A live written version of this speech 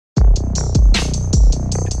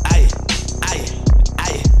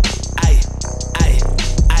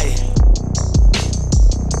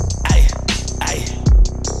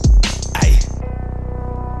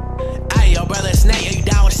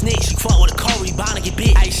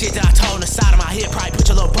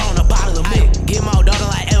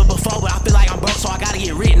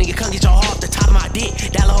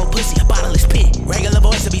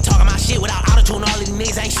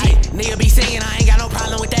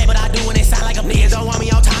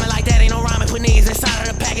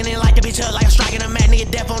bitch up like I'm striking a mat.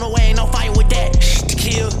 Nigga, death on the way, ain't no fight with that. To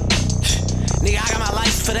kill. Nigga, I got my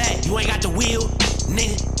license for that. You ain't got the wheel,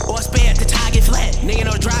 nigga. Or spare if the tire get flat. Nigga,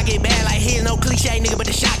 no dry get bad like here's no cliche, nigga. But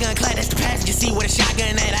the shotgun clad, that's the passenger seat where the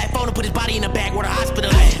shotgun at. I phone to put his body in the back where the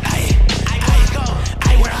hospital at. Ay,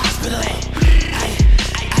 where the hospital at.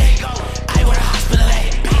 Ay, where the hospital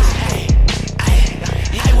at.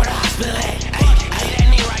 Ay, where the hospital at. Ay, that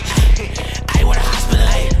nigga right. Ay, where the hospital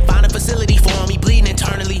at. Find a facility for him, he bleeding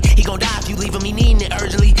internally. He gon' die if you leave him, he needing it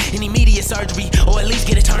urgently. An immediate surgery, or at least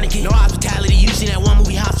get a tourniquet. No hospitality, you seen that one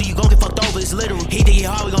movie Hospital, you gon' get fucked over, it's literal. He think it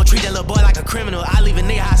hard, we gon' treat that little boy like a criminal. I leave a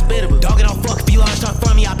nigga hospitable. Dog it don't fuck if you learn something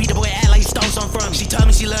from me. I beat the boy ass like he stole something from me. She told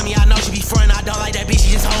me she love me, I know she be frontin'. I don't like that bitch,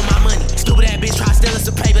 she just hold my money. Stupid ass bitch try to steal us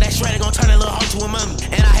some paper, that shredder gon' turn that little hoe to a mummy.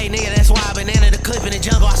 And I hate nigga, that's why I banana the clip in the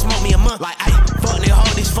jungle, I smoke me a month. Like, ayy, fuck nigga,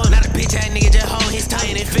 hold this fun. Not a bitch ass nigga, just hold his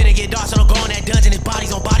tongue. And it finna get dark, so don't go in that dungeon. His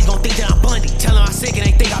body's gon' think that I'm Bundy. Tell him I'm sick and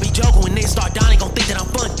they think I be joking. When niggas start dying, they gon' think that I'm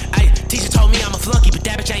funny. Ayy, teacher told me I'm a flunky, but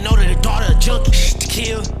that bitch ain't know that the daughter a junkie. To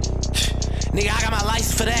kill. Nigga, I got my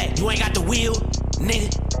license for that. You ain't got the wheel,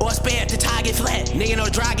 nigga. Or spare if the tire get flat. Nigga, no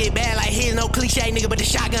dry get bad like here's no cliche, nigga. But the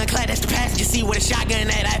shotgun clad, that's the passenger seat where the shotgun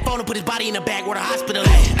at. I phone to put his body in the back where the hospital at.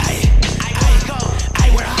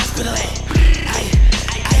 Ay, where the hospital at.